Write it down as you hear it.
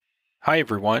Hi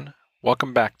everyone,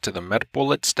 welcome back to the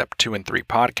MedBullet Step 2 and 3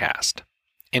 podcast.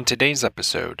 In today's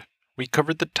episode, we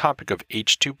covered the topic of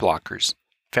H2 blockers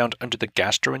found under the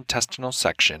gastrointestinal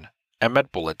section at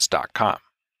medbullets.com.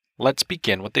 Let's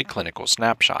begin with a clinical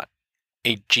snapshot.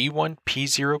 A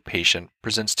G1P0 patient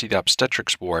presents to the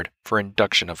obstetrics ward for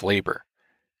induction of labor.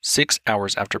 6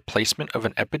 hours after placement of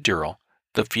an epidural,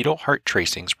 the fetal heart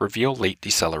tracings reveal late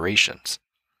decelerations.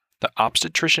 The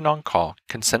obstetrician on call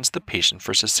consents the patient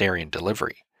for cesarean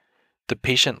delivery. The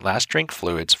patient last drank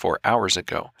fluids 4 hours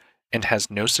ago and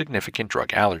has no significant drug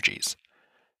allergies.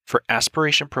 For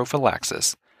aspiration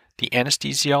prophylaxis, the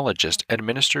anesthesiologist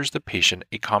administers the patient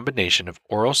a combination of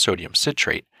oral sodium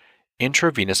citrate,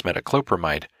 intravenous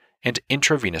metoclopramide, and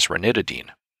intravenous ranitidine.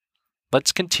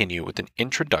 Let's continue with an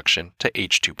introduction to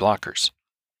H2 blockers.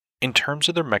 In terms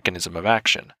of their mechanism of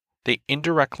action, they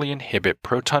indirectly inhibit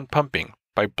proton pumping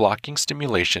by blocking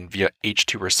stimulation via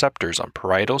H2 receptors on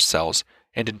parietal cells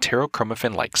and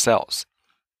enterochromaffin-like cells.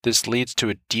 This leads to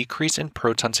a decrease in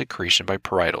proton secretion by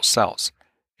parietal cells.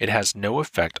 It has no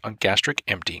effect on gastric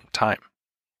emptying time.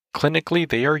 Clinically,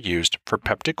 they are used for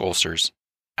peptic ulcers,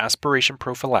 aspiration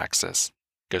prophylaxis,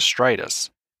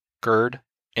 gastritis, GERD,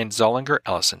 and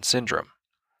Zollinger-Ellison syndrome.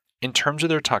 In terms of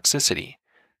their toxicity,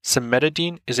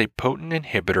 cimetidine is a potent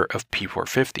inhibitor of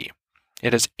P450.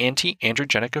 It has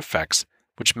anti-androgenic effects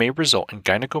which may result in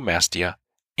gynecomastia,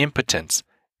 impotence,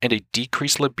 and a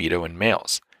decreased libido in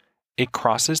males. It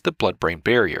crosses the blood-brain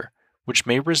barrier, which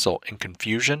may result in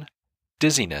confusion,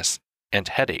 dizziness, and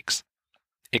headaches.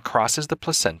 It crosses the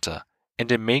placenta,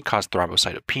 and it may cause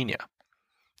thrombocytopenia.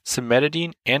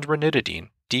 Cimetidine and ranitidine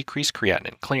decrease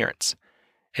creatinine clearance,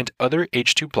 and other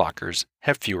H2 blockers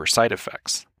have fewer side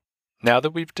effects. Now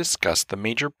that we've discussed the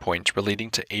major points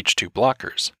relating to H2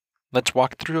 blockers, let's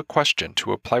walk through a question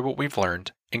to apply what we've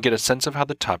learned and get a sense of how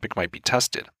the topic might be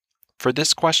tested. For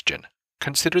this question,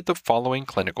 consider the following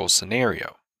clinical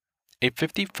scenario. A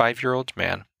 55-year-old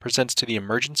man presents to the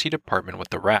emergency department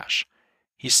with a rash.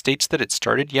 He states that it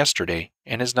started yesterday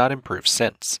and has not improved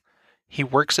since. He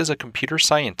works as a computer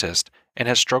scientist and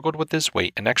has struggled with his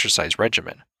weight and exercise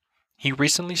regimen. He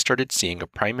recently started seeing a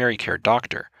primary care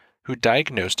doctor who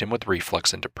diagnosed him with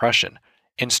reflux and depression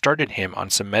and started him on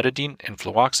cimetidine and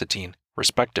fluoxetine,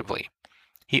 respectively.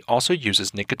 He also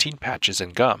uses nicotine patches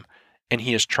and gum, and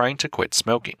he is trying to quit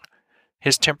smoking.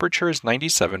 His temperature is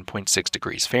 97.6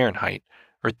 degrees Fahrenheit,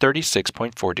 or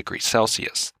 36.4 degrees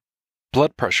Celsius.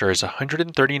 Blood pressure is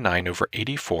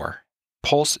 139/84,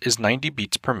 pulse is 90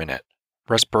 beats per minute,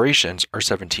 respirations are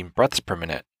 17 breaths per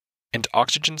minute, and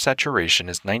oxygen saturation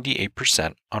is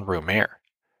 98% on room air.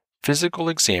 Physical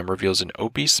exam reveals an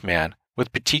obese man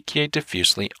with petechiae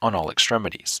diffusely on all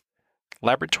extremities.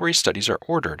 Laboratory studies are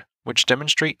ordered, which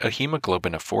demonstrate a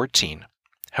hemoglobin of 14,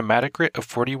 hematocrit of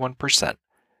 41%,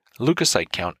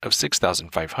 leukocyte count of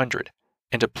 6,500,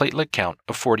 and a platelet count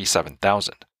of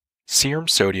 47,000. Serum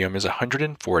sodium is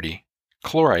 140,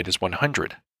 chloride is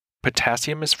 100,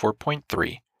 potassium is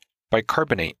 4.3,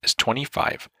 bicarbonate is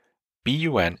 25,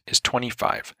 BUN is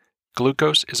 25,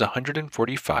 glucose is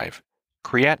 145,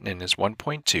 creatinine is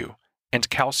 1.2, and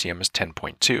calcium is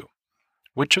 10.2.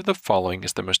 Which of the following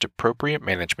is the most appropriate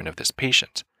management of this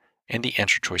patient? And the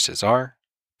answer choices are: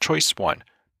 Choice 1,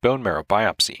 bone marrow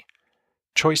biopsy.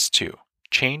 Choice 2,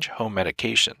 change home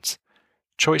medications.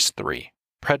 Choice 3,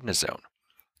 prednisone.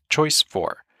 Choice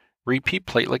 4, repeat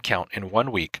platelet count in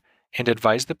 1 week and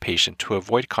advise the patient to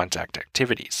avoid contact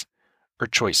activities. Or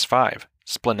choice 5,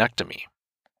 splenectomy.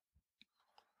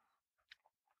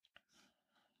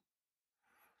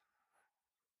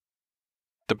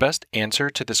 The best answer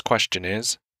to this question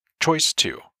is Choice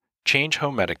 2, change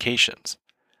home medications.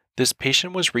 This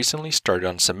patient was recently started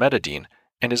on cimetidine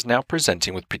and is now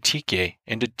presenting with petechiae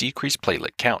and a decreased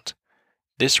platelet count.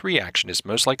 This reaction is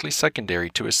most likely secondary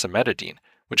to his cimetidine,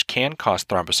 which can cause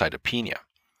thrombocytopenia.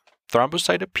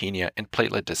 Thrombocytopenia and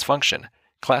platelet dysfunction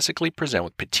classically present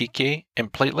with petechiae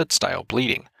and platelet-style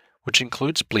bleeding, which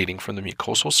includes bleeding from the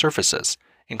mucosal surfaces,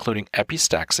 including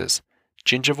epistaxis,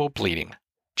 gingival bleeding,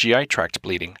 GI tract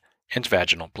bleeding, and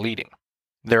vaginal bleeding.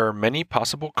 There are many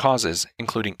possible causes,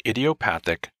 including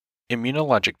idiopathic,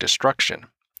 immunologic destruction,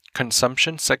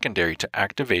 consumption secondary to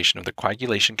activation of the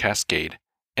coagulation cascade,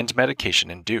 and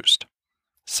medication-induced.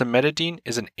 Cimetidine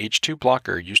is an H2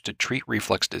 blocker used to treat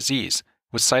reflux disease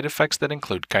with side effects that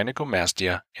include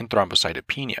gynecomastia and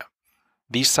thrombocytopenia.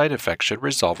 These side effects should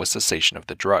resolve with cessation of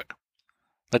the drug.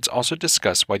 Let's also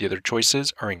discuss why the other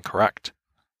choices are incorrect.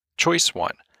 Choice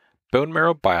 1. Bone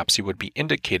marrow biopsy would be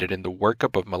indicated in the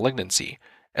workup of malignancy,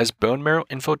 as bone marrow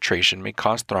infiltration may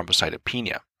cause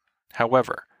thrombocytopenia.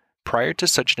 However, prior to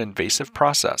such an invasive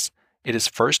process, it is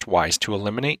first wise to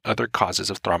eliminate other causes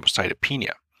of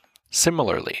thrombocytopenia.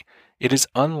 Similarly, it is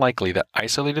unlikely that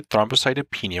isolated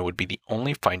thrombocytopenia would be the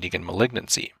only finding in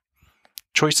malignancy.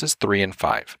 Choices 3 and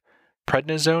 5.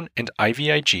 Prednisone and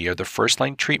IVIG are the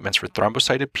first-line treatments for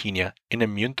thrombocytopenia in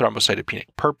immune thrombocytopenic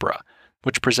purpura,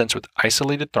 which presents with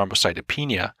isolated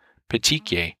thrombocytopenia,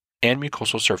 petechiae, and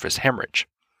mucosal surface hemorrhage.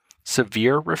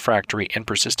 Severe, refractory, and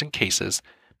persistent cases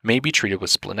may be treated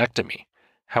with splenectomy.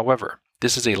 However,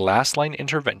 this is a last-line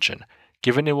intervention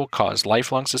given it will cause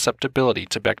lifelong susceptibility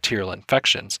to bacterial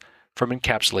infections from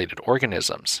encapsulated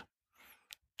organisms.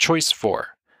 Choice 4.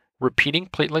 Repeating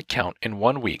platelet count in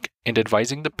 1 week and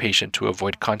advising the patient to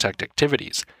avoid contact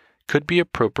activities could be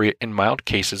appropriate in mild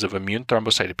cases of immune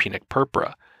thrombocytopenic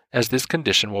purpura, as this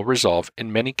condition will resolve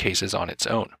in many cases on its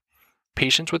own.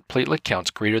 Patients with platelet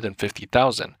counts greater than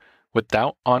 50,000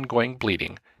 without ongoing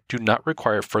bleeding do not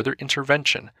require further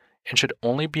intervention and should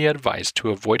only be advised to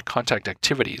avoid contact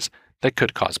activities that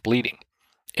could cause bleeding.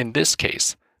 In this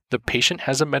case, the patient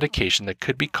has a medication that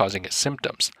could be causing his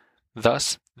symptoms.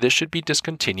 Thus, this should be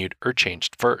discontinued or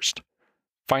changed first.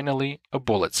 Finally, a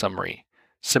bullet summary.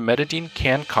 Cimetidine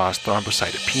can cause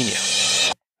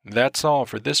thrombocytopenia. That's all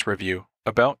for this review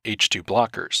about H2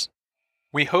 blockers.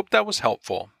 We hope that was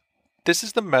helpful. This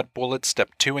is the MedBullets Step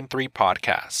 2 and 3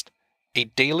 podcast, a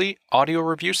daily audio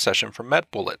review session from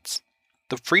MedBullets,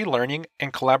 the free learning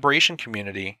and collaboration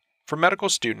community for medical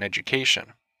student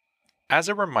education. As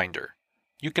a reminder,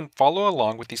 you can follow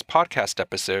along with these podcast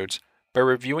episodes by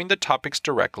reviewing the topics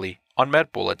directly on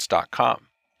medbullets.com.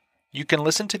 You can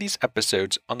listen to these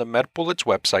episodes on the MedBullets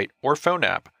website or phone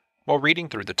app while reading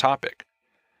through the topic.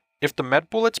 If the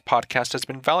MedBullets podcast has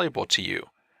been valuable to you,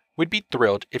 we'd be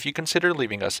thrilled if you consider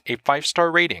leaving us a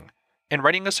 5-star rating and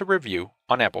writing us a review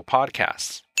on Apple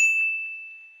Podcasts.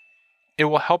 It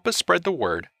will help us spread the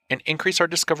word and increase our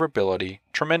discoverability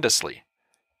tremendously.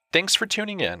 Thanks for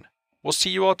tuning in. We'll see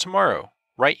you all tomorrow,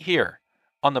 right here,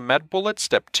 on the MedBullets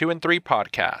Step 2 and 3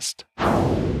 podcast.